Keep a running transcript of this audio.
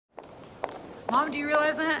Mom, do you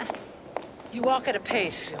realize that? You walk at a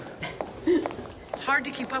pace. Hard to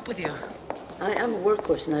keep up with you. I am a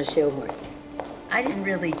workhorse, not a show horse. I didn't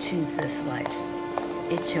really choose this life.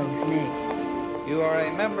 It chose me. You are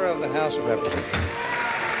a member of the House of Representatives.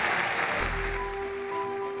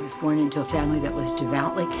 I was born into a family that was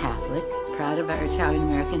devoutly Catholic, proud of our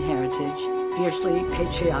Italian-American heritage, fiercely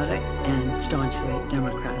patriotic, and staunchly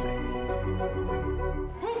democratic.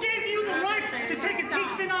 Who gave you the right to take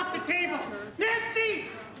impeachment off the table? Nancy!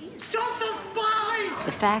 Joseph Biden!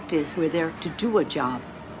 The fact is, we're there to do a job,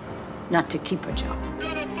 not to keep a job.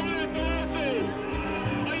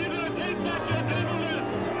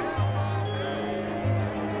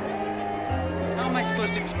 How am I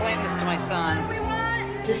supposed to explain this to my son?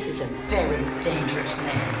 This is a very dangerous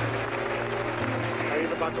man.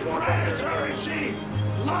 He's about to walk Predator in chief!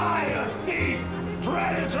 Liar, thief!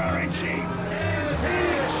 Predator in chief!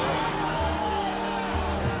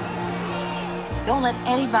 Don't let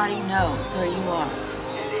anybody know where you are.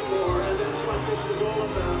 anymore, and that's what this is all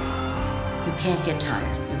about. You can't get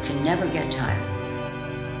tired. You can never get tired.